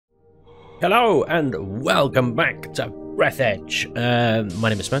Hello and welcome back to Breathedge. My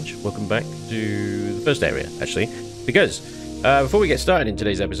name is Spanj. Welcome back to the first area, actually, because before we get started in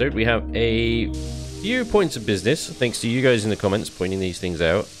today's episode, we have a few points of business, thanks to you guys in the comments pointing these things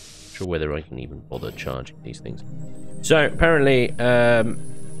out. Not sure whether I can even bother charging these things. So, apparently,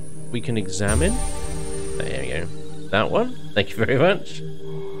 we can examine. There we go. That one. Thank you very much.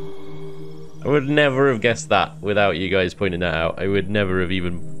 I would never have guessed that without you guys pointing that out. I would never have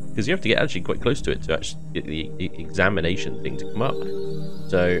even... Because you have to get actually quite close to it to actually get the examination thing to come up.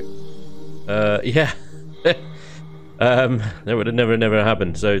 So, yeah. That would have never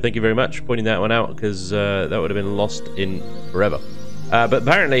happened. So thank you very much for pointing that one out, because that would have been lost in forever. But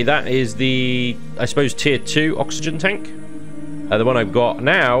apparently that is the, I suppose, tier 2 oxygen tank. The one I've got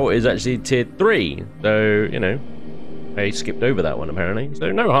now is actually tier 3. So, you know, I skipped over that one apparently.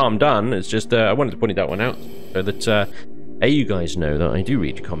 So no harm done. It's just I wanted to point that one out so that you guys know that I do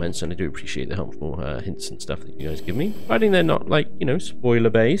read your comments and I do appreciate the helpful hints and stuff that you guys give me. Providing they're not, like, you know,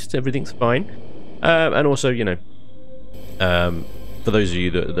 spoiler based, everything's fine. And also, you know, for those of you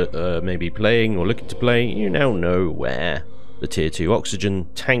that may be playing or looking to play, you now know where the tier 2 oxygen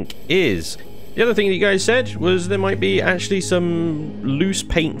tank is. The other thing that you guys said was there might be actually some loose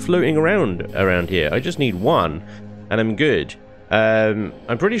paint floating around here. I just need one and I'm good.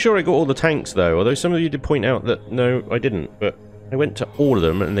 I'm pretty sure I got all the tanks though, although some of you did point out that no, I didn't, but I went to all of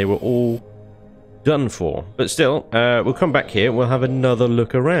them and they were all done for. But still, we'll come back here, we'll have another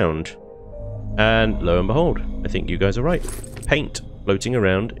look around. And lo and behold, I think you guys are right. Paint floating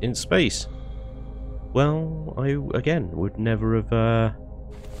around in space. Well, I, again, would never have,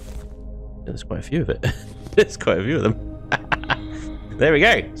 there's quite a few of it. There's quite a few of them. There we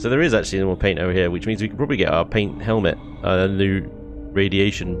go. So there is actually more paint over here, which means we can probably get our paint helmet, a new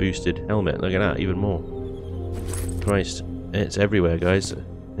radiation boosted helmet. Look at that, even more. Christ, it's everywhere, guys.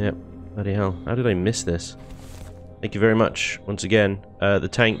 Yep, bloody hell. How did I miss this? Thank you very much once again. The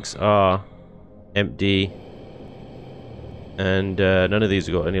tanks are empty, and none of these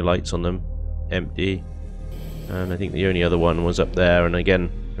have got any lights on them. Empty. And I think the only other one was up there, and again,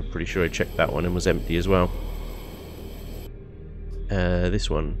 I'm pretty sure I checked that one and was empty as well. This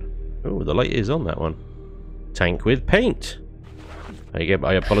one. Oh, the light is on that one. Tank with paint. I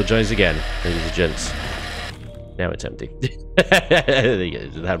apologize again, ladies and gents. Now it's empty.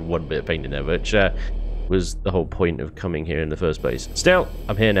 It had one bit of paint in there, which was the whole point of coming here in the first place. Still,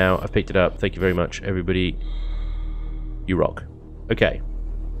 I'm here now. I've picked it up. Thank you very much, everybody. You rock. Okay.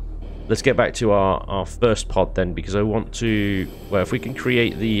 Let's get back to our first pod then, because I want to... Well, if we can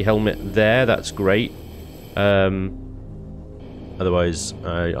create the helmet there, that's great. Otherwise,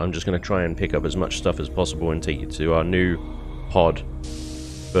 I'm just going to try and pick up as much stuff as possible and take you to our new pod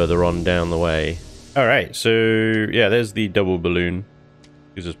further on down the way. Alright, so yeah, there's the double balloon.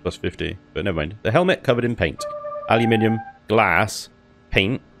 Gives us plus 50, but never mind. The helmet covered in paint. Aluminium, glass,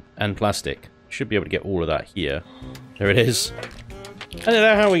 paint, and plastic. Should be able to get all of that here. There it is. I don't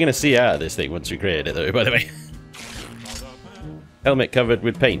know how we're going to see out of this thing once we create it, though, by the way. Helmet covered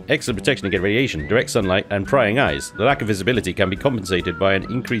with paint. Excellent protection against radiation, direct sunlight, and prying eyes. The lack of visibility can be compensated by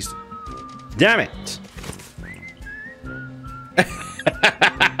an increased... Damn it!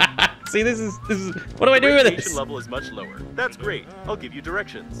 See, this is... What do I do with this? Radiation level is much lower. That's great. I'll give you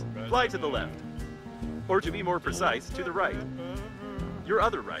directions. Fly to the left. Or to be more precise, to the right. Your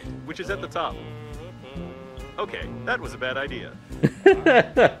other right, which is at the top. Okay, that was a bad idea.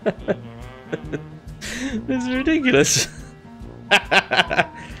 This is ridiculous.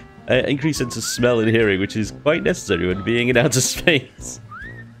 Increased sense of smell and hearing, which is quite necessary when being in outer space.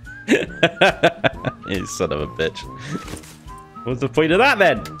 You son of a bitch. What's the point of that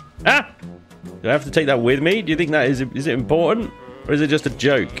then? Huh? Do I have to take that with me? Do you think that is it important? Or is it just a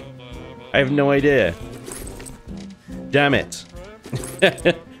joke? I have no idea. Damn it.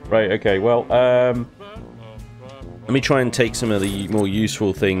 Right, okay, well, let me try and take some of the more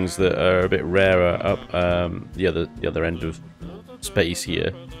useful things that are a bit rarer up the other end of space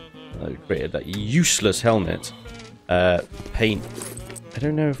here. I created that useless helmet. Paint. I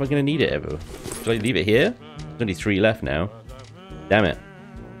don't know if I'm going to need it ever. Should I leave it here? There's only 3 left now. Damn it.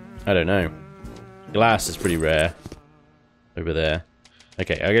 I don't know. Glass is pretty rare. Over there.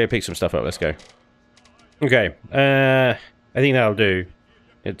 Okay, I'm going to pick some stuff up. Let's go. Okay. I think that'll do.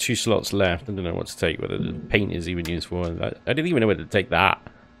 2 slots left. I don't know what to take, whether the paint is even useful. I didn't even know whether to take that.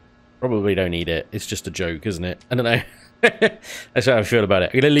 Probably don't need it. It's just a joke, isn't it? I don't know. That's how I feel about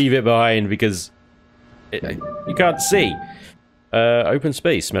it. I'm going to leave it behind because you can't see. Open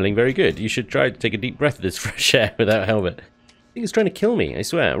space, smelling very good. You should try to take a deep breath of this fresh air without a helmet. I think it's trying to kill me, I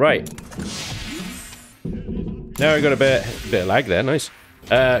swear. Right. Now I got a bit of lag there. Nice.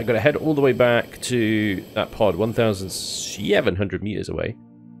 Got to head all the way back to that pod, 1,700 meters away.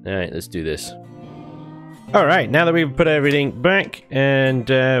 All right, let's do this. All right, now that we've put everything back and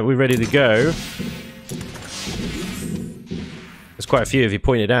we're ready to go, there's quite a few of you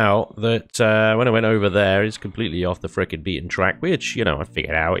pointed out that when I went over there, it's completely off the frickin' beaten track, which, you know, I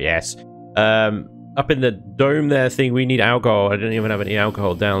figured out, yes. Up in the dome there thing, we need alcohol. I didn't even have any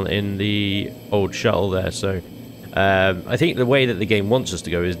alcohol down in the old shuttle there, so I think the way that the game wants us to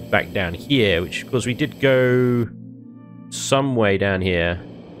go is back down here, which, of course, we did go some way down here.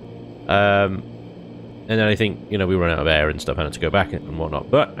 And then I think, you know, we run out of air and stuff, and had to go back and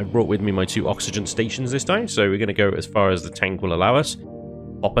whatnot. But I brought with me my 2 oxygen stations this time, so we're going to go as far as the tank will allow us.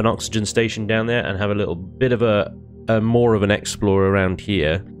 Pop an oxygen station down there and have a little bit of a more of an explore around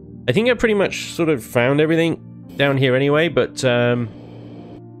here. I think I pretty much sort of found everything down here anyway, but yeah,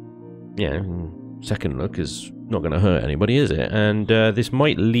 second look is not going to hurt anybody, is it? And this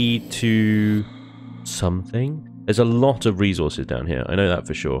might lead to something. There's a lot of resources down here, I know that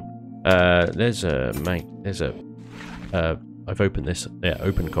for sure. I've opened this. Yeah,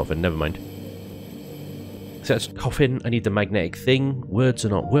 open coffin, never mind. So that's coffin. I need the magnetic thing. Words are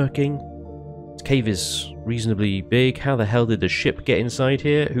not working. This cave is reasonably big. How the hell did the ship get inside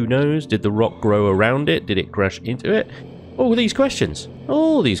here? Who knows? Did the rock grow around it? Did it crash into it? All these questions.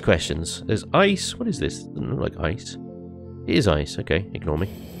 All these questions. There's ice. What is this? Doesn't look like ice. It is ice. Okay, ignore me.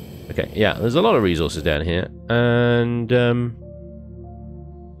 Okay, yeah, there's a lot of resources down here. And,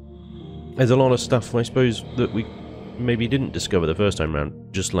 there's a lot of stuff, I suppose, that we maybe didn't discover the first time around,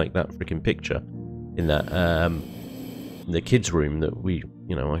 just like that freaking picture in that, the kids' room that we,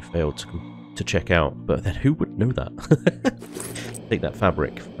 you know, I failed to check out. But then who would know that? Take that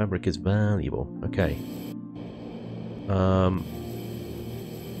fabric. Fabric is valuable. Okay. I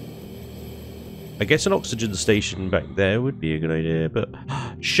guess an oxygen station back there would be a good idea, but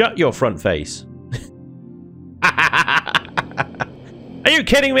shut your front face. Are you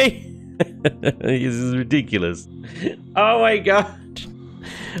kidding me? This is ridiculous. Oh my god.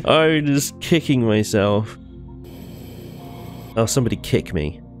 I'm just kicking myself. Oh, somebody kick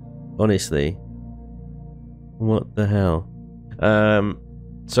me. Honestly. What the hell?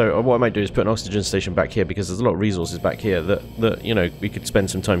 So what I might do is put an oxygen station back here, because there's a lot of resources back here that you know, we could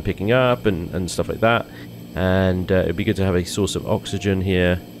spend some time picking up and stuff like that. And it'd be good to have a source of oxygen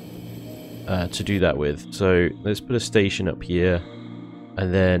here to do that with. So let's put a station up here,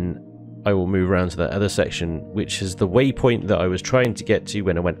 and then I will move around to that other section, which is the waypoint that I was trying to get to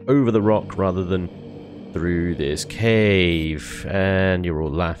when I went over the rock rather than through this cave. And you're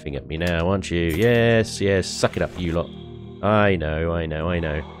all laughing at me now, aren't you? Yes, yes, suck it up, you lot. I know.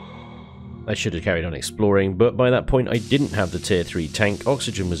 I should have carried on exploring, but by that point I didn't have the tier 3 tank.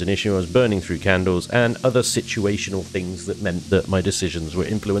 Oxygen was an issue. I was burning through candles and other situational things that meant that my decisions were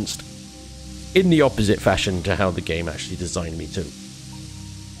influenced in the opposite fashion to how the game actually designed me to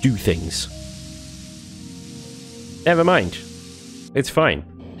do things. Never mind. It's fine.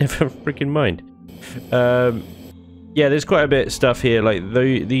 Never freaking mind. Yeah, there's quite a bit of stuff here. Like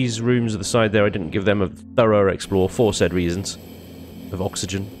these rooms at the side there, I didn't give them a thorough explore for said reasons of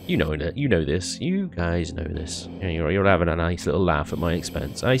oxygen. You know it. You know this. You guys know this. You're having a nice little laugh at my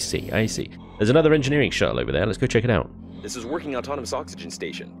expense. I see. I see. There's another engineering shuttle over there. Let's go check it out. This is working autonomous oxygen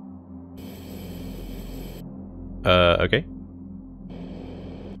station. Okay.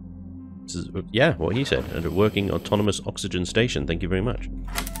 This is, yeah, what he said. And a working autonomous oxygen station. Thank you very much.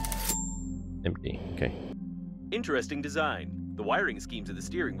 Empty. Okay. Interesting design. The wiring schemes of the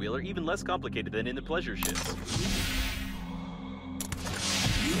steering wheel are even less complicated than in the pleasure ships.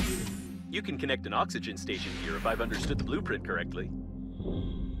 You can connect an oxygen station here if I've understood the blueprint correctly.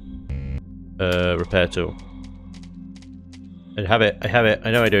 Repair tool. I have it. I have it.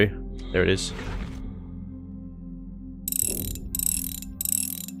 I know I do. There it is.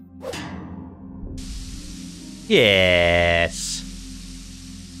 Yes.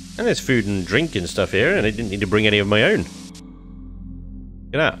 And there's food and drink and stuff here, and I didn't need to bring any of my own.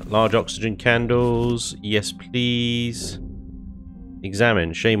 Look at that. Large oxygen candles. Yes, please.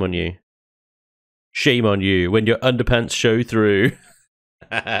 Examine. Shame on you. Shame on you when your underpants show through.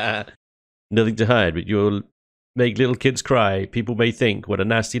 Nothing to hide, but you'll make little kids cry. People may think, what a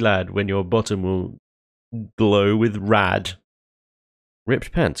nasty lad, when your bottom will glow with rad.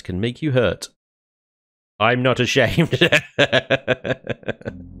 Ripped pants can make you hurt. I'm not ashamed.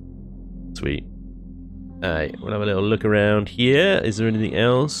 Sweet. Alright, we'll have a little look around here. Is there anything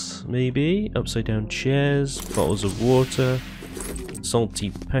else? Maybe? Upside down chairs, bottles of water,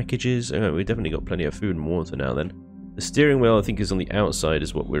 salty packages. Oh, we've definitely got plenty of food and water now then. The steering wheel, I think, is on the outside,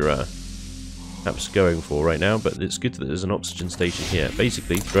 is what we're perhaps going for right now, but it's good that there's an oxygen station here.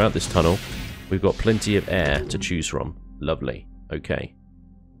 Basically, throughout this tunnel, we've got plenty of air to choose from. Lovely. Okay.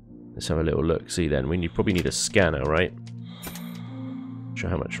 Let's have a little look. See then, we probably need a scanner, right? Not sure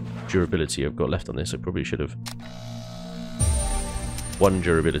how much durability I've got left on this. I probably should have... 1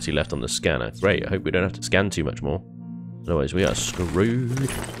 durability left on the scanner. Great, I hope we don't have to scan too much more. Otherwise we are screwed.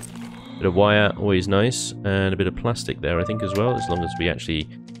 Bit of wire, always nice. And a bit of plastic there, I think, as well, as long as we actually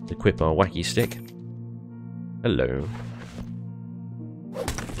equip our wacky stick. Hello.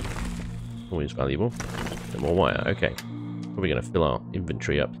 Always valuable. A bit more wire, okay. Probably going to fill our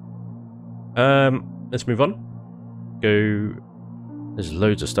inventory up. Let's move on. Go... There's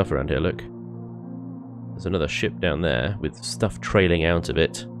loads of stuff around here, look. There's another ship down there with stuff trailing out of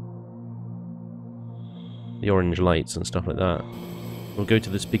it. The orange lights and stuff like that. We'll go to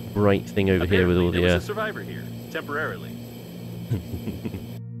this big bright thing over here with all the... There was a survivor here, temporarily.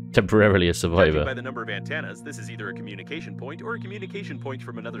 Temporarily a survivor. Judging by the number of antennas, this is either a communication point or a communication point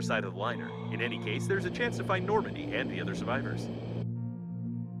from another side of the liner. In any case, there's a chance to find Normandy and the other survivors.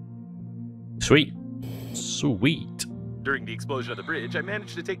 Sweet. Sweet. During the explosion of the bridge, I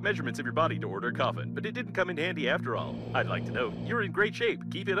managed to take measurements of your body to order a coffin, but it didn't come in handy after all. I'd like to note, you're in great shape.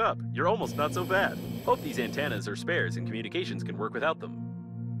 Keep it up. You're almost not so bad. Hope these antennas are spares and communications can work without them.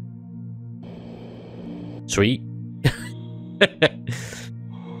 Sweet.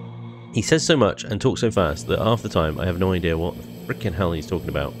 He says so much and talks so fast that half the time I have no idea what the frickin' hell he's talking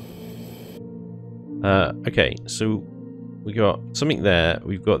about. Okay, so we got something there.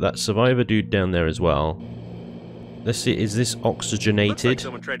 We've got that survivor dude down there as well. Let's see, is this oxygenated? Looks like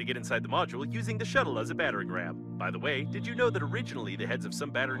someone tried to get inside the module using the shuttle as a battering ram. By the way, did you know that originally the heads of some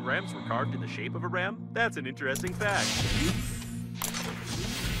battering rams were carved in the shape of a ram? That's an interesting fact.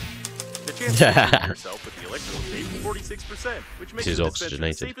 The chance of hurting yourself with the electrical tape is 46%, which makes it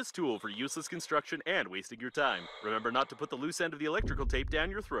the safest tool for useless construction and wasting your time. Remember not to put the loose end of the electrical tape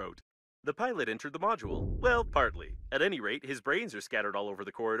down your throat. The pilot entered the module. Well, partly. At any rate, his brains are scattered all over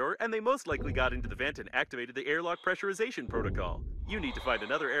the corridor, and they most likely got into the vent and activated the airlock pressurization protocol. You need to find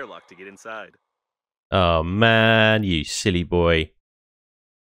another airlock to get inside. Oh man, you silly boy.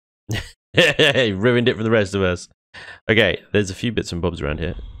 He ruined it for the rest of us. Okay, there's a few bits and bobs around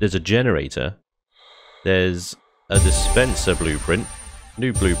here. There's a generator. There's a dispenser blueprint.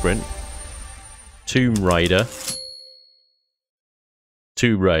 New blueprint. Tomb Raider.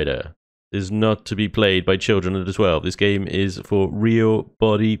 Tomb Raider is not to be played by children under 12. This game is for real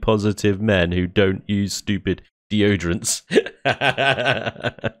body positive men who don't use stupid deodorants.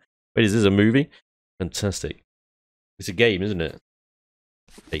 Wait, is this a movie? Fantastic. It's a game, isn't it?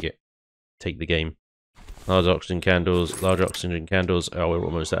 Take it. Take the game. Large oxygen candles. Large oxygen candles. Oh, we're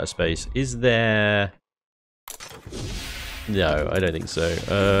almost out of space. Is there... No, I don't think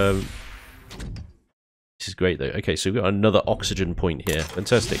so. This is great though. Okay, so we've got another oxygen point here.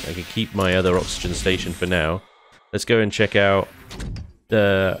 Fantastic. I can keep my other oxygen station for now. Let's go and check out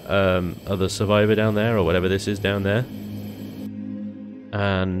the other survivor down there, or whatever this is down there.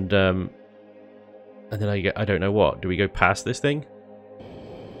 And then I don't know what. Do we go past this thing?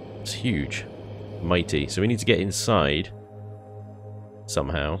 It's huge. Mighty. So we need to get inside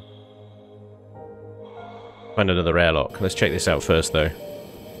somehow. Find another airlock. Let's check this out first though.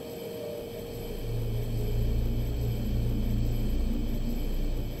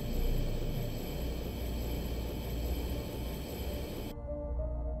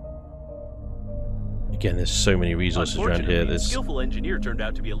 Again, there's so many resources around here. There's a skillful engineer turned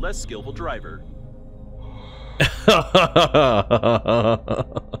out to be a less skillful driver.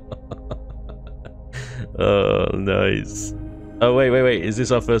 Oh, nice. Oh, wait. Is this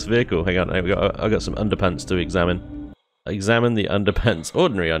our first vehicle? Hang on, I got some underpants to examine. Examine the underpants.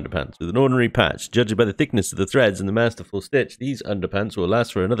 Ordinary underpants with an ordinary patch. Judged by the thickness of the threads and the masterful stitch, these underpants will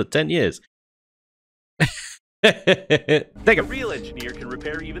last for another 10 years. Take them. A real engineer can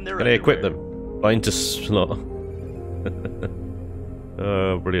repair even their Can I equip them? Bind to slot.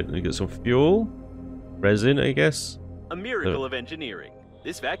 Oh, brilliant. We get some fuel. Resin, I guess. A miracle of engineering.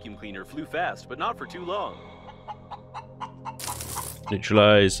 This vacuum cleaner flew fast, but not for too long.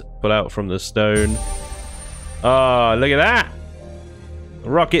 Neutralize. Pull out from the stone. Oh, look at that!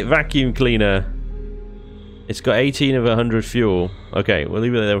 Rocket vacuum cleaner. It's got 18 of 100 fuel. Okay, we'll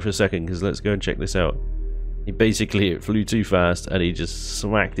leave it there for a second, because let's go and check this out. It flew too fast, and he just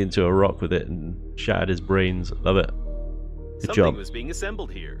smacked into a rock with it and shattered his brains. Love it. Good job. Something was being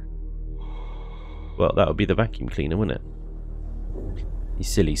assembled here. Well, that would be the vacuum cleaner, wouldn't it? You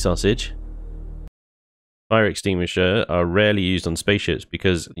silly sausage. Fire extinguisher are rarely used on spaceships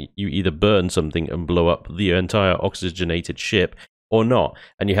because you either burn something and blow up the entire oxygenated ship, or not,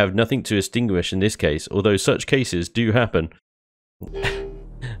 and you have nothing to extinguish in this case, although such cases do happen.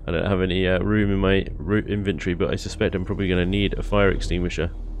 I don't have any room in my inventory, but I suspect I'm probably going to need a fire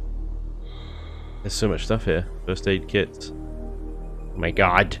extinguisher. There's so much stuff here. First aid kits. Oh my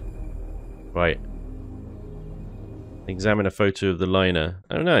god. Right. Examine a photo of the liner.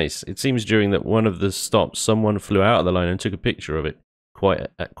 Oh, nice. It seems during that one of the stops, someone flew out of the liner and took a picture of it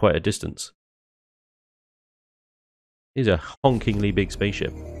at quite a distance. Here's a honkingly big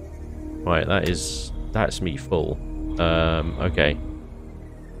spaceship. Right, that's me full. Okay.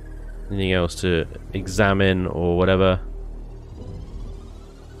 Anything else to examine or whatever?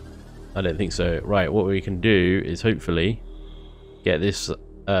 I don't think so. Right, what we can do is hopefully get this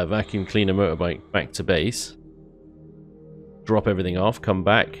vacuum cleaner motorbike back to base. Drop everything off, come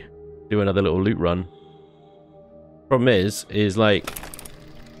back, do another little loot run. Problem is like...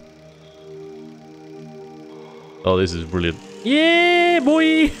 Oh, this is brilliant. Yeah,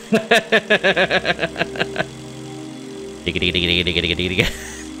 boy!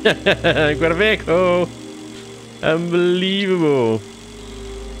 I've got a vehicle! Unbelievable!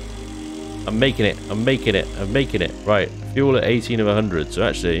 I'm making it, I'm making it, I'm making it. Right, fuel at 18 of 100, so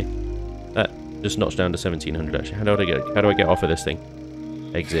actually, that just notched down to 1700 actually. How do I get off of this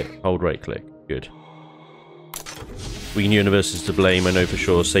thing? Exit, hold right click, good. Queen Universe is to blame, I know for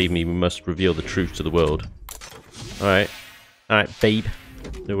sure. Save me, we must reveal the truth to the world. Alright, babe.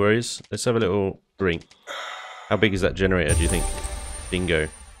 No worries. Let's have a little drink. How big is that generator, do you think? Bingo.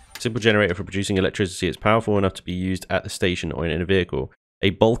 Simple generator for producing electricity. It's powerful enough to be used at the station or in a vehicle.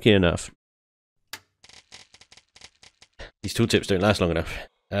 A bulky enough... These tooltips don't last long enough.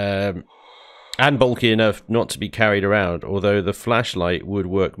 And bulky enough not to be carried around, although the flashlight would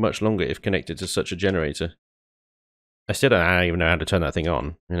work much longer if connected to such a generator. I still don't even know how to turn that thing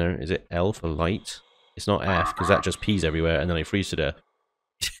on. You know, is it L for light? It's not F, because that just pees everywhere and then I freeze to death.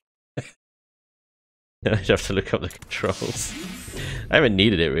 I'd have to look up the controls. I haven't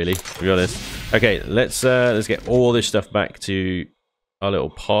needed it really, to be honest. Okay, let's get all this stuff back to our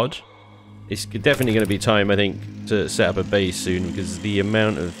little pod. It's definitely going to be time, I think, to set up a base soon, because the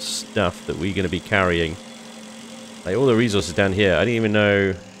amount of stuff that we're going to be carrying, like all the resources down here, I don't even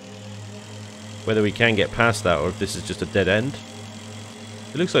know whether we can get past that or if this is just a dead end.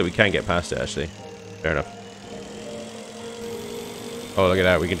 It looks like we can get past it, actually. Fair enough. Oh, look at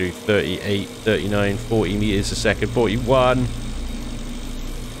that. We can do 38, 39, 40 meters a second, 41.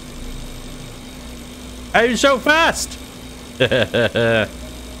 Oh, so fast!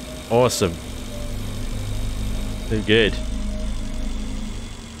 Awesome. So good.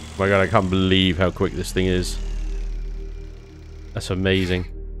 Oh my god, I can't believe how quick this thing is. That's amazing.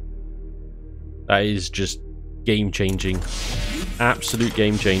 That is just game-changing. Absolute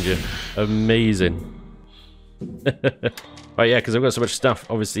game-changer. Amazing. Right, yeah, because I've got so much stuff,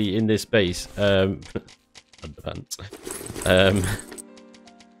 obviously, in this base. Underpants. I don't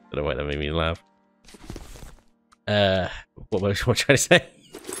know why that made me laugh. What was I trying to say?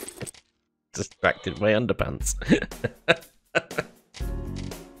 Distracted by underpants.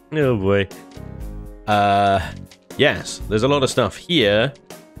 Oh boy. Yes, there's a lot of stuff here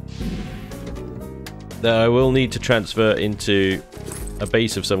that I will need to transfer into a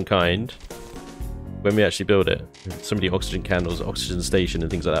base of some kind when we actually build it. So many oxygen candles, oxygen station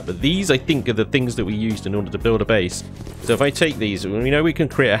and things like that. But these, I think, are the things that we used in order to build a base. So if I take these, we know we can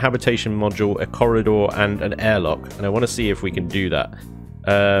create a habitation module, a corridor, and an airlock. And I want to see if we can do that.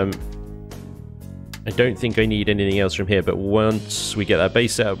 I don't think I need anything else from here, but once we get that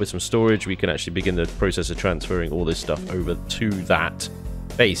base set up with some storage, we can actually begin the process of transferring all this stuff over to that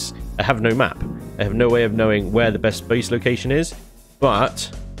base. I have no map. I have no way of knowing where the best base location is,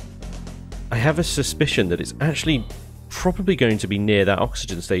 but I have a suspicion that it's actually probably going to be near that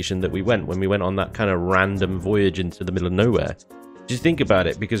oxygen station that we went when we went on that kind of random voyage into the middle of nowhere. Just think about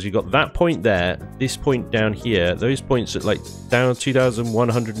it, because you've got that point there, this point down here, those points at like down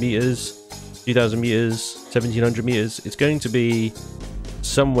 2,100 meters, 2,000 meters, 1,700 meters. It's going to be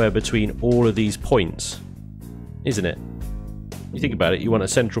somewhere between all of these points, isn't it? You think about it, you want a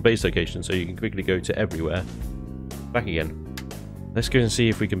central base location so you can quickly go to everywhere. Back again. Let's go and see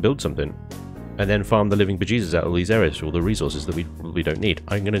if we can build something. And then farm the living bejesus out of all these areas for all the resources that we probably don't need.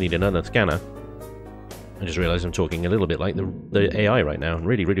 I'm going to need another scanner. I just realized I'm talking a little bit like the AI right now, and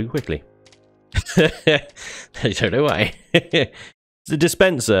really, really quickly. I don't know why. The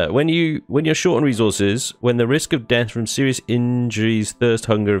dispenser. When you're short on resources, when the risk of death from serious injuries, thirst,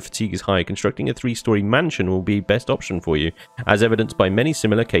 hunger, and fatigue is high, constructing a 3-story mansion will be best option for you, as evidenced by many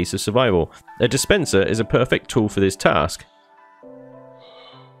similar cases of survival. A dispenser is a perfect tool for this task.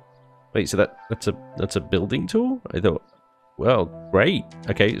 Wait, so that's a building tool? I thought Well, great.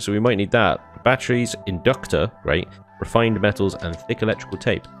 Okay, so we might need that. Batteries, inductor, great. Refined metals and thick electrical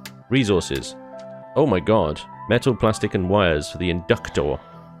tape. Resources. Oh my god. Metal, plastic, and wires for the inductor. We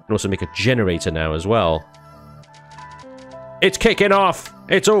can also make a generator now as well. It's kicking off!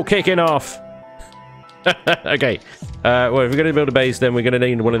 It's all kicking off! Okay. Well, if we're going to build a base, then we're going to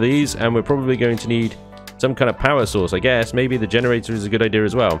need one of these, and we're probably going to need some kind of power source, I guess. Maybe the generator is a good idea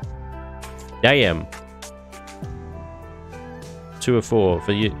as well. Damn. 2 of 4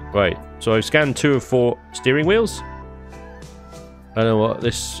 for you. Right. So I've scanned 2 of 4 steering wheels. I don't know what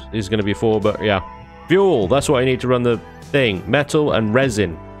this is going to be for, but yeah. Fuel. That's what I need to run the thing. Metal and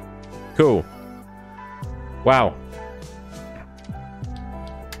resin. Cool. Wow.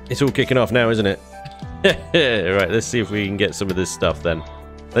 It's all kicking off now, isn't it? Right, let's see if we can get some of this stuff then.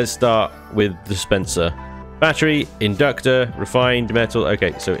 Let's start with dispenser. Battery, inductor, refined metal.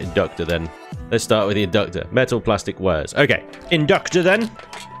 Okay, so inductor then. Let's start with the inductor. Metal, plastic, wires. Okay, inductor then.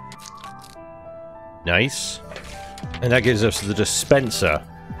 Nice. And that gives us the dispenser.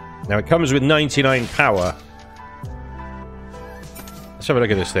 Now it comes with 99 power. Let's have a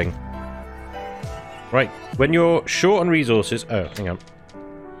look at this thing. Right, when you're short on resources... Oh, hang on.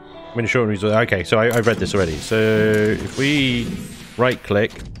 When you're short on resources... Okay, so I've read this already. So if we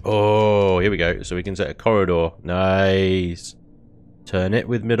right-click... Oh, here we go. So we can set a corridor. Nice. Turn it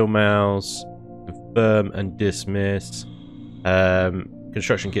with middle mouse. Confirm and dismiss.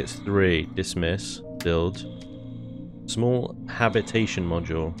 Construction kits 3. Dismiss. Build. Small habitation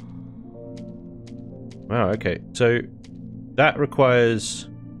module. Wow, okay. So that requires...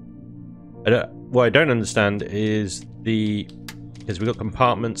 what I don't understand is the... Because we've got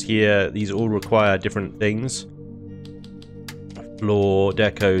compartments here. These all require different things. Floor,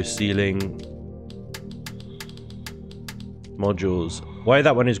 deco, ceiling, modules. Why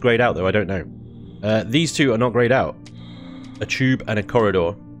that one is grayed out though, I don't know. These two are not grayed out. A tube and a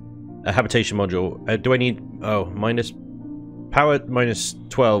corridor. A habitation module. Do I need... Oh, minus... Power minus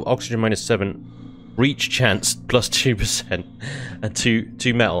 12. Oxygen minus 7. Reach chance plus 2%. And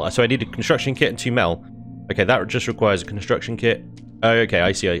 2 metal. So I need a construction kit and 2 metal. Okay, that just requires a construction kit. Oh, okay,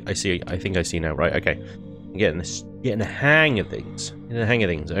 I see. I think I see now. Right, okay. I'm getting the hang of things.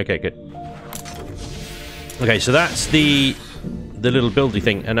 Okay, good. Okay, so that's the little buildy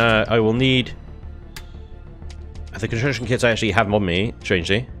thing, and I will need the construction kits. I actually have them on me.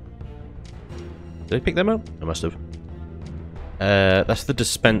 Strangely, did I pick them up? I must have. That's the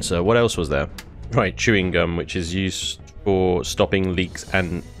dispenser. What else was there? Right, chewing gum, which is used for stopping leaks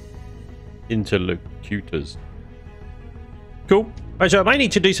and interlocutors. Cool. Right, so I might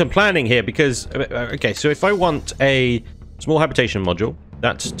need to do some planning here because... Okay, so if I want a small habitation module,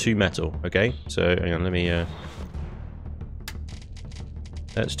 that's 2 metal, okay? So, hang on, let me...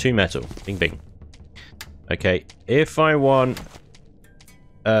 That's 2 metal. Bing, bing. Okay, if I want...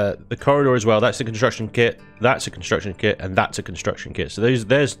 the corridor as well, that's the construction kit, that's a construction kit, and that's a construction kit. So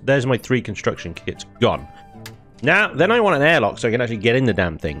there's my 3 construction kits gone. Now, then I want an airlock so I can actually get in the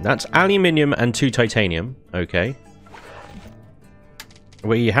damn thing. That's aluminium and 2 titanium. Okay.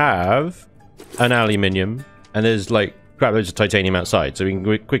 We have an aluminium, and there's like crap loads of titanium outside, so we can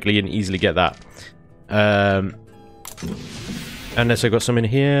quickly and easily get that. Unless I've got some in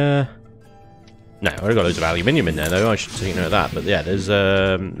here. No, I've got loads of aluminium in there though. I should take note of that. But yeah,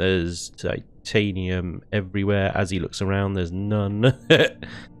 there's titanium everywhere. As he looks around, there's none.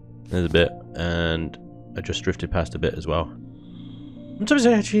 There's a bit, and I just drifted past a bit as well. Sometimes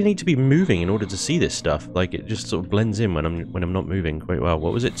I actually need to be moving in order to see this stuff. Like it just sort of blends in when I'm not moving quite well.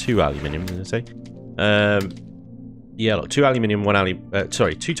 What was it? 2 aluminium, did I say? Yeah, look, 2 aluminium,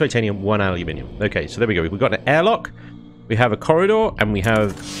 2 titanium, 1 aluminium. Okay, so there we go. We've got an airlock, we have a corridor, and we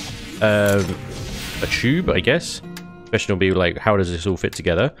have a tube, I guess. The question will be like, how does this all fit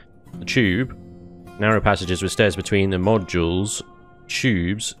together? The tube, narrow passages with stairs between the modules,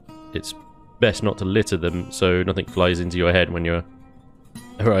 tubes. It's best not to litter them so nothing flies into your head when you're...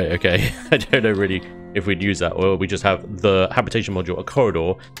 Right, okay. I don't know really if we'd use that, or we just have the habitation module, a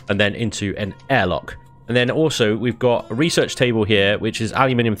corridor, and then into an airlock. And then also we've got a research table here, which is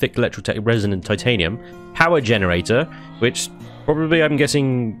aluminium, thick electrolytic resin, and titanium. Power generator, which probably I'm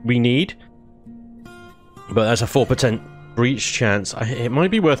guessing we need. But that's a 4% breach chance. It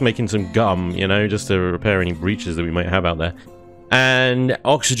might be worth making some gum, you know, just to repair any breaches that we might have out there. And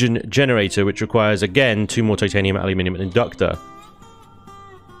oxygen generator, which requires, again, 2 more titanium, aluminium, and inductor.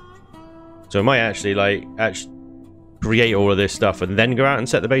 So I might actually, like, create all of this stuff and then go out and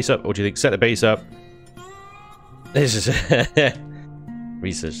set the base up? Or do you think set the base up? This is...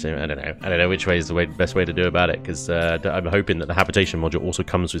 research team, I don't know which way is the best way to do about it, because I'm hoping that the habitation module also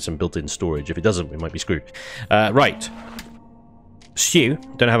comes with some built-in storage. If it doesn't, we might be screwed. Right. Stew.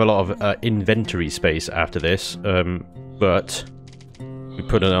 Don't have a lot of inventory space after this, but we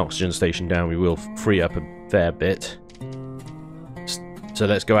put an oxygen station down, we will free up a fair bit. So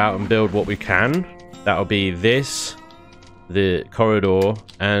let's go out and build what we can. That'll be this, the corridor,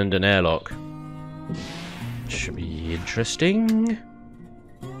 and an airlock. Should be interesting.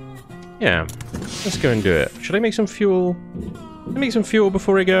 Yeah, let's go and do it. Should I make some fuel? Make some fuel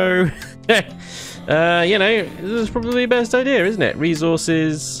before I go. You know, this is probably the best idea, isn't it?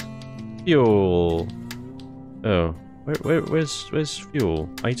 Resources, fuel. Oh, where's fuel?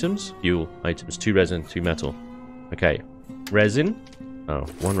 Items? Fuel items. 2 resin, 2 metal. Okay, resin. Oh,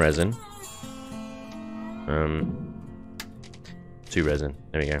 1 resin. 2 resin.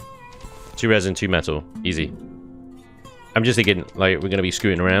 There we go. 2 resin, 2 metal. Easy. I'm just thinking, like, we're gonna be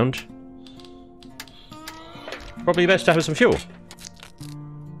screwing around. Probably best to have some fuel.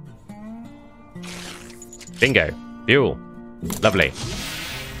 Bingo. Fuel. Lovely.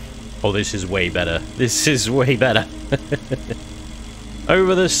 Oh, this is way better. This is way better.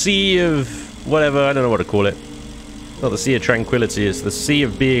 Over the sea of whatever, I don't know what to call it. Not the sea of tranquility, it's the sea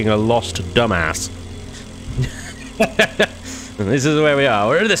of being a lost dumbass. And this is where we are.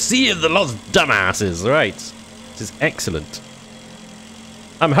 We're in the sea of the lost dumbasses, right? This is excellent.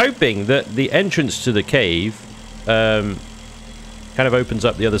 I'm hoping that the entrance to the cave kind of opens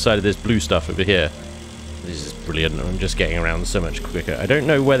up the other side of this blue stuff over here. This is brilliant. I'm just getting around so much quicker. I don't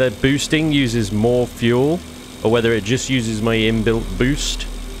know whether boosting uses more fuel or whether it just uses my inbuilt boost.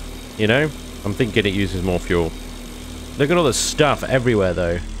 You know? I'm thinking it uses more fuel. Look at all the stuff everywhere,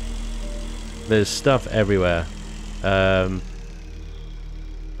 though. There's stuff everywhere. And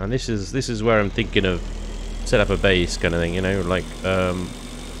this is where I'm thinking of set up a base kind of thing, you know, like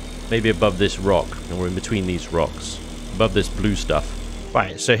maybe above this rock, or in between these rocks, above this blue stuff.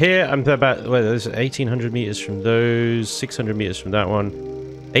 Right, so here I'm about, well, there's 1,800 meters from those, 600 meters from that one,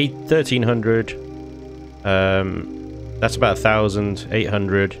 1,300. That's about 1,000,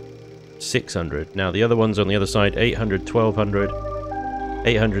 800, 600. Now the other ones on the other side, 800, 1,200,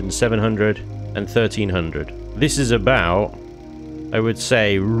 800 and 700, and 1,300. This is about, I would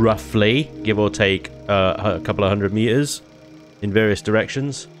say, roughly, give or take, a couple of 100 meters in various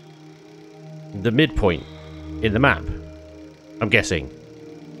directions. The midpoint in the map, I'm guessing.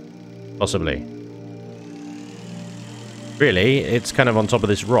 Possibly. Really, it's kind of on top of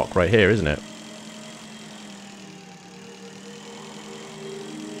this rock right here, isn't it?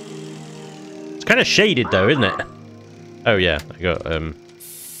 It's kind of shaded though, isn't it? Oh yeah, I got, there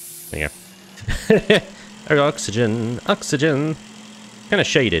you go. I got oxygen, oxygen. Kind of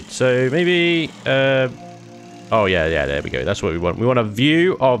shaded, so maybe, oh yeah, there we go. That's what we want. We want a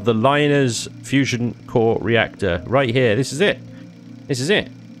view of the liner's fusion core reactor right here. This is it. This is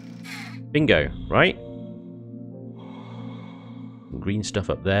it. Bingo, right? Green stuff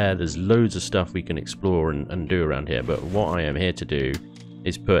up there. There's loads of stuff we can explore and do around here. But what I am here to do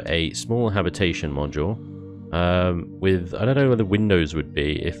is put a small habitation module with, I don't know where the windows would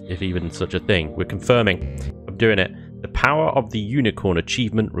be, if even such a thing. We're confirming. I'm doing it. The power of the unicorn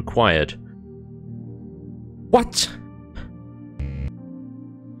achievement required. What?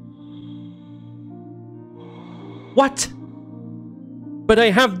 What? But I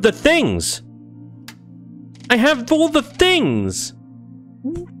have the things. I have all the things.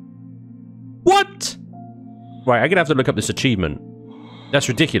 What? Right, I'm gonna have to look up this achievement. That's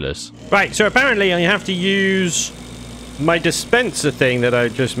ridiculous. Right, so apparently I have to use my dispenser thing that I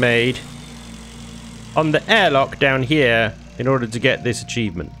just made on the airlock down here in order to get this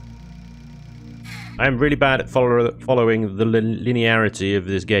achievement. I'm really bad at following the linearity of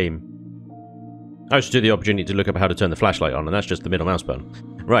this game. I should do the opportunity to look up how to turn the flashlight on, and that's just the middle mouse button.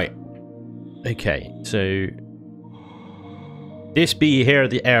 Right. Okay, so this be here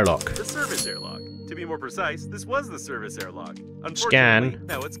the airlock. The service airlock. To be more precise, this was the service airlock. Unfortunately, scan.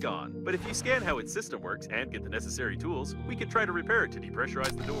 Now it's gone. But if you scan how its system works and get the necessary tools, we could try to repair it to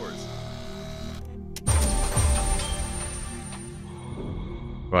depressurize the doors.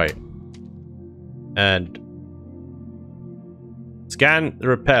 Right. And scan the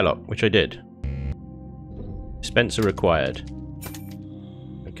repair lock, which I did. Dispenser required.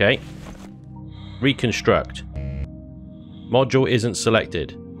 Okay. Reconstruct. Module isn't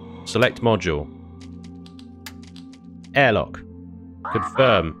selected. Select module. Airlock.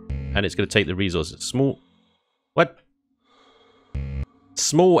 Confirm. And it's going to take the resources. Small. What?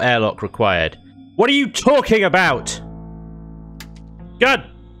 Small airlock required. What are you talking about? God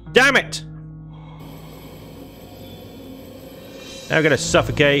damn it! Now I'm going to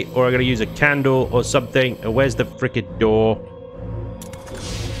suffocate, or I'm going to use a candle or something. Where's the frickin' door?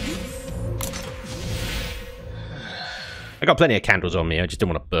 I got plenty of candles on me. I just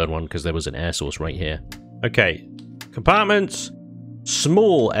didn't want to burn one because there was an air source right here. Okay. Compartments.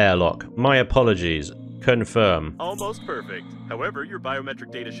 Small airlock. My apologies. Confirm. Almost perfect. However, your biometric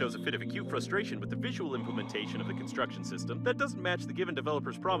data shows a fit of acute frustration with the visual implementation of the construction system that doesn't match the given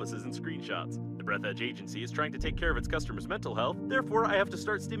developer's promises and screenshots. The Breathedge agency is trying to take care of its customers' mental health, therefore I have to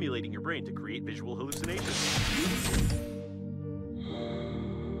start stimulating your brain to create visual hallucinations.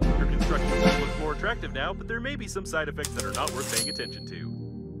 Your construction will look more attractive now, but there may be some side effects that are not worth paying attention to.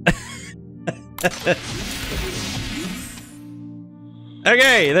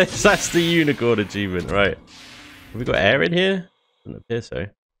 Okay, that's the unicorn achievement, right? Have we got air in here? Doesn't appear so.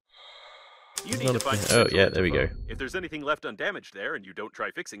 You need to find oh, yeah, there we go. If there's anything left undamaged there and you don't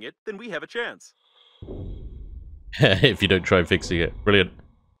try fixing it, then we have a chance. If you don't try fixing it. Brilliant.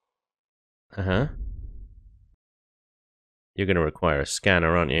 Uh-huh. You're going to require a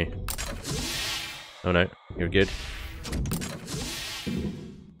scanner, aren't you? Oh no, you're good.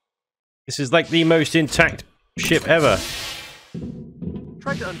 This is like the most intact ship ever.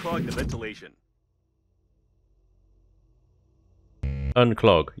 Try to unclog the ventilation.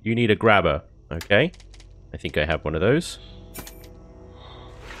 Unclog. You need a grabber. Okay. I think I have one of those.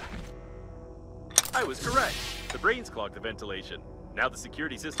 I was correct. The brains clog the ventilation. Now the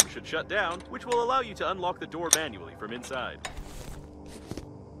security system should shut down, which will allow you to unlock the door manually from inside.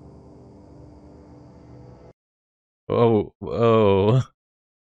 Oh. Oh.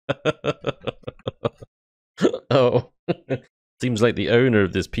 Oh. Seems like the owner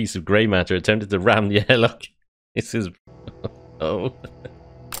of this piece of grey matter attempted to ram the airlock. This is... Oh.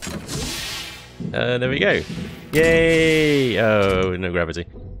 There we go. Yay! Oh, no gravity.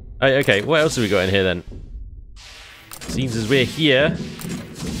 Okay, what else have we got in here then? Seems as we're here.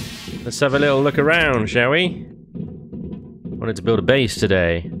 Let's have a little look around, shall we? Wanted to build a base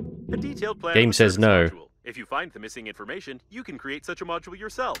today. A detailed plan Game says no. module. If you find the missing information, you can create such a module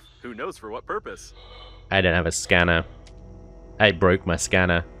yourself. Who knows for what purpose? I don't have a scanner. I broke my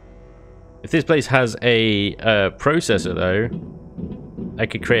scanner. If this place has a processor, though, I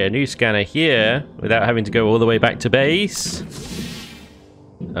could create a new scanner here without having to go all the way back to base.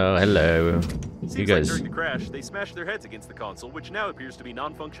 Oh, hello. Seems You guys. like during the crash, they smashed their heads against the console, which now appears to be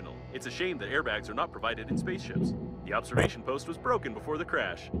non-functional. It's a shame that airbags are not provided in spaceships. The observation post was broken before the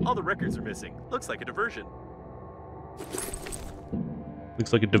crash. All the records are missing. Looks like a diversion.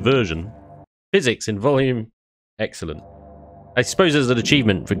 Looks like a diversion. Physics in volume. Excellent. I suppose there's an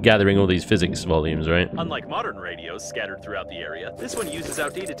achievement for gathering all these physics volumes, right? Unlike modern radios scattered throughout the area, this one uses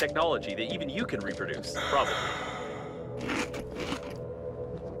outdated technology that even you can reproduce. Probably.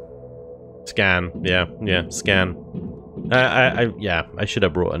 Scan. Yeah, scan. Yeah, I should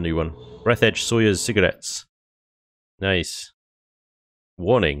have brought a new one. Breathedge Sawyer's cigarettes. Nice.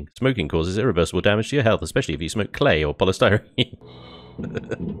 Warning. Smoking causes irreversible damage to your health, especially if you smoke clay or polystyrene.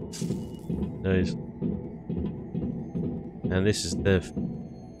 Nice. And this is the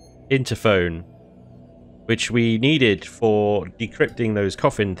interphone, which we needed for decrypting those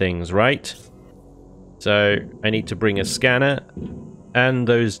coffin things, right? So I need to bring a scanner and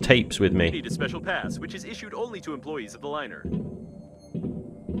those tapes with me. You need a special pass, which is issued only to employees of the liner.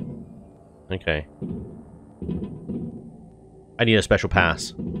 Okay. I need a special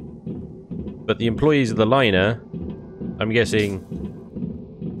pass. But the employees of the liner, I'm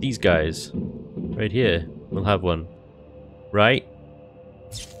guessing these guys right here will have one. Right?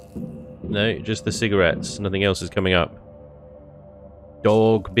 No, just the cigarettes. Nothing else is coming up.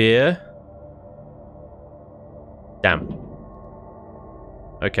 Dog beer. Damn.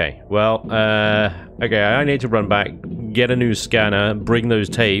 Okay, well, okay, I need to run back, get a new scanner, bring those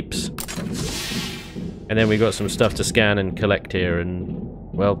tapes, and then we got some stuff to scan and collect here, and,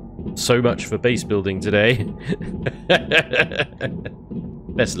 well, so much for base building today.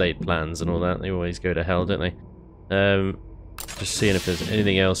 Best laid plans and all that, they always go to hell, don't they? Just seeing if there's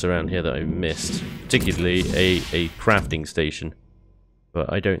anything else around here that I missed, particularly a crafting station,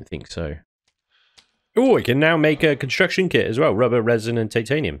 but I don't think so. Oh, I can now make a construction kit as well. Rubber, resin, and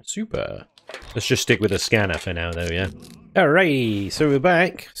titanium. Super. Let's just stick with a scanner for now, though, yeah? Alrighty, so we're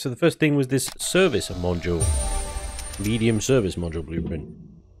back. So the first thing was this service module. Medium service module blueprint.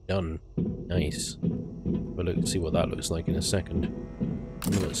 Done. Nice. We'll look, see what that looks like in a second.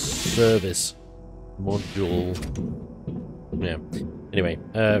 Service module. Yeah. Anyway,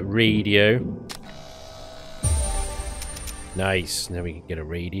 radio. Nice. Now we can get a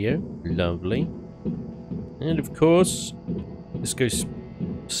radio. Lovely. And of course, let's go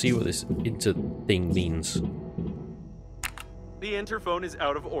see what this inter thing means. The interphone is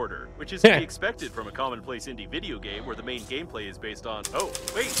out of order, which is to be expected from a commonplace indie video game where the main gameplay is based on... Oh,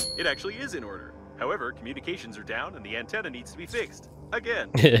 wait, it actually is in order. However, communications are down and the antenna needs to be fixed. Again.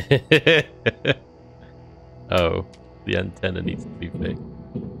 Oh, the antenna needs to be fixed.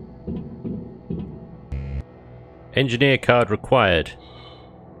 Engineer card required.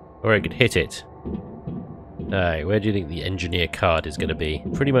 Or I could hit it. Alright, where do you think the engineer card is going to be?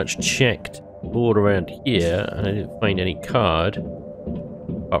 Pretty much checked all around here, and I didn't find any card.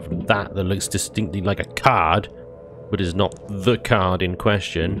 Apart from that looks distinctly like a card, but is not the card in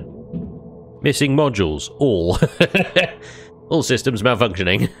question. Missing modules, all. All systems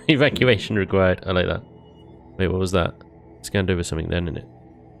malfunctioning. Evacuation required. I like that. Wait, what was that? Scanned over something then, innit?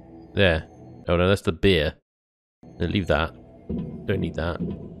 There. Oh no, that's the beer. No, leave that. Don't need that.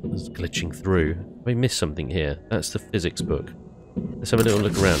 It's glitching through. I missed something here. That's the physics book. Let's have a little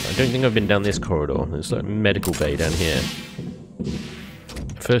look around. I don't think I've been down this corridor. There's like a medical bay down here.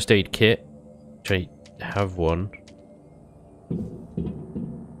 First aid kit. Which I have one.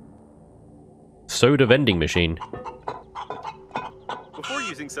 Soda vending machine. Before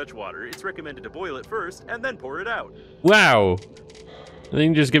using such water, it's recommended to boil it first and then pour it out. Wow! I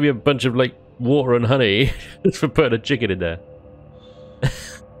think just give you a bunch of like water and honey just for putting a chicken in there.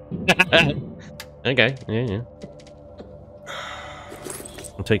 Okay, yeah.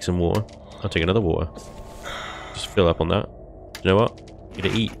 I'll take some water. I'll take another water. Just fill up on that. You know what? Get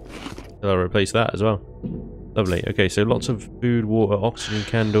to eat. I'll replace that as well. Lovely. Okay, so lots of food, water, oxygen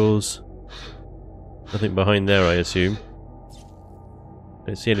candles. Nothing behind there, I assume.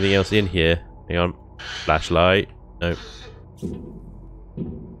 Don't see anything else in here. Hang on. Flashlight. No.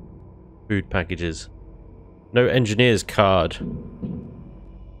 Food packages. No engineer's card.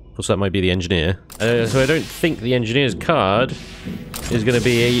 Of course, that might be the engineer. So I don't think the engineer's card is going to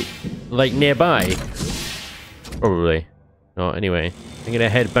be, like, nearby. Probably. Oh, anyway. I'm going to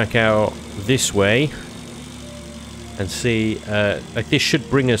head back out this way. And see, like, this should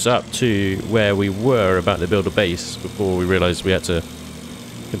bring us up to where we were about to build a base before we realised we had to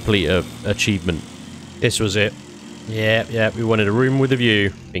complete a achievement. This was it. Yeah, we wanted a room with a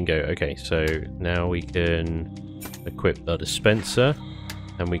view. Bingo. Okay, so now we can equip the dispenser.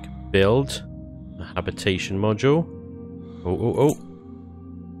 And we can build a habitation module. Oh.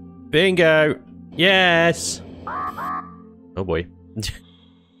 Bingo! Yes! Oh boy.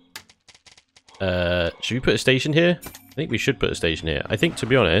 Should we put a station here? I think we should put a station here. I think, to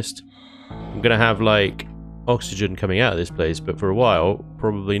be honest, I'm gonna have, like, oxygen coming out of this place, but for a while,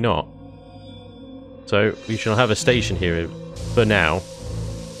 probably not. So, we shall have a station here for now.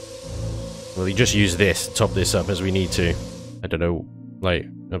 Well, we just use this to top this up as we need to. I don't know, like,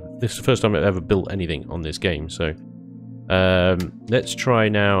 this is the first time I've ever built anything on this game, so... let's try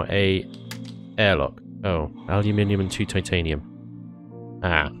now a airlock. Oh, aluminium and 2 titanium.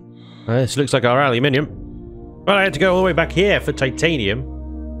 Ah. This looks like our aluminium. Well, I had to go all the way back here for titanium.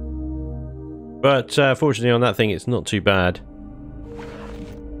 But, fortunately on that thing, it's not too bad.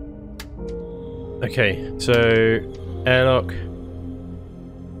 Okay, so... airlock.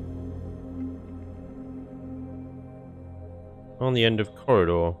 On the end of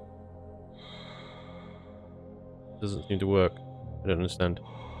corridor. Doesn't seem to work. I don't understand.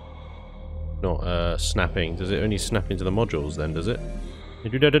 Not, snapping. Does it only snap into the modules then, does it? I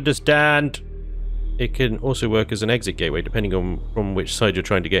do not understand. It can also work as an exit gateway depending on from which side you're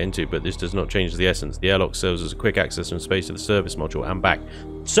trying to get into, but this does not change the essence. The airlock serves as a quick access from space to the service module and back.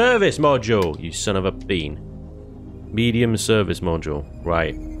 Service module! You son of a bean. Medium service module.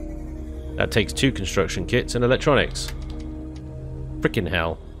 Right. That takes 2 construction kits and electronics. Frickin'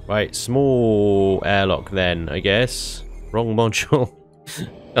 hell. Right, small airlock then, I guess. Wrong module.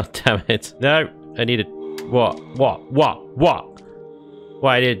 God damn it. No, I need a... What? What,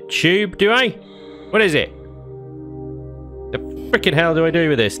 I need a tube, do I? What is it? The frickin' hell do I do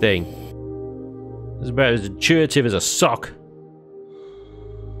with this thing? It's about as intuitive as a sock.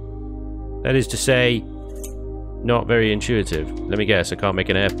 That is to say, not very intuitive. Let me guess, I can't make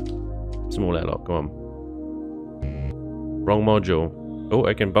an small airlock, go on. Wrong module. Oh,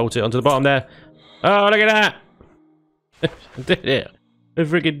 I can bolt it onto the bottom there. Oh, look at that! I did it. I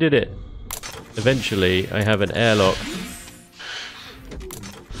freaking did it. Eventually, I have an airlock.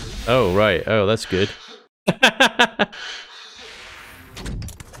 Oh, right. Oh, that's good.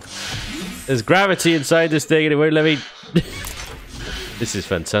 There's gravity inside this thing and it won't let me... This is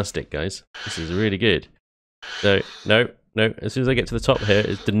fantastic, guys. This is really good. So, no. As soon as I get to the top here,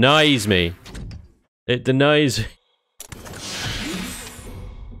 it denies me. It denies...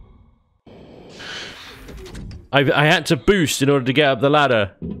 I had to boost in order to get up the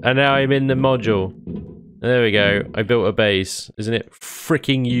ladder, and now I'm in the module. There we go. I built a base. Isn't it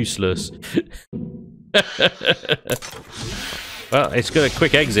freaking useless? Well, it's got a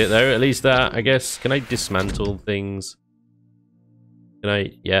quick exit though, at least that, I guess. Can I dismantle things? Can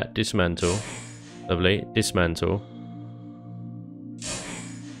I? Yeah, dismantle. Lovely. Dismantle.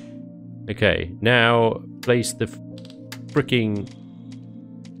 Okay, now place the freaking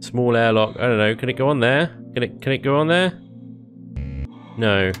small airlock. I don't know, can it go on there? Can it go on there?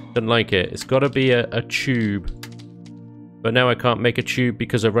 No, don't like it. It's gotta be a tube. But now I can't make a tube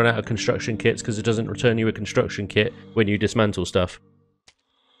because I've run out of construction kits because it doesn't return you a construction kit when you dismantle stuff.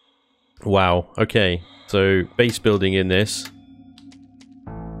 Wow, okay. So, base building in this.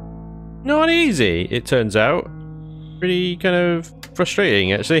 Not easy, it turns out. Pretty kind of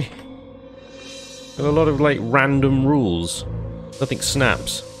frustrating, actually. And a lot of, like, random rules. Nothing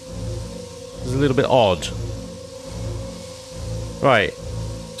snaps. It's a little bit odd. Right.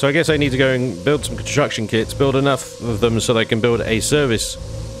 So I guess I need to go and build some construction kits, build enough of them so that I can build a service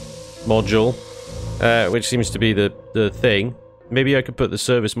module, which seems to be the thing. Maybe I could put the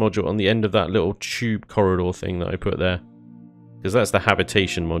service module on the end of that little tube corridor thing that I put there. Because that's the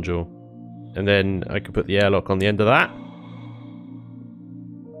habitation module. And then I could put the airlock on the end of that.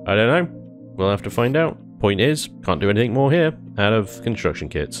 I don't know. We'll have to find out. Point is, can't do anything more here out of construction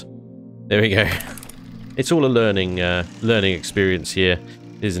kits. There we go. It's all a learning experience here,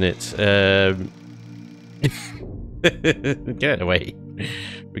 isn't it? Get away.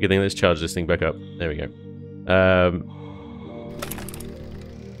 Good thing, let's charge this thing back up. There we go.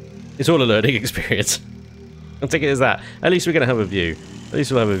 It's all a learning experience. I'll take it as that. At least we're going to have a view. At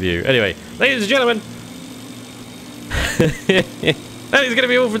least we'll have a view. Anyway, ladies and gentlemen, that is going to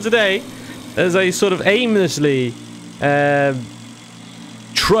be all for today. As I sort of aimlessly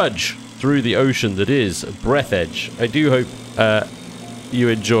trudge through the ocean that is Breathedge. I do hope you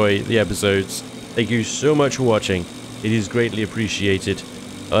enjoy the episodes. Thank you so much for watching. It is greatly appreciated,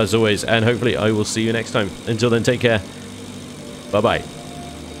 as always, and hopefully I will see you next time. Until then, take care. Bye-bye.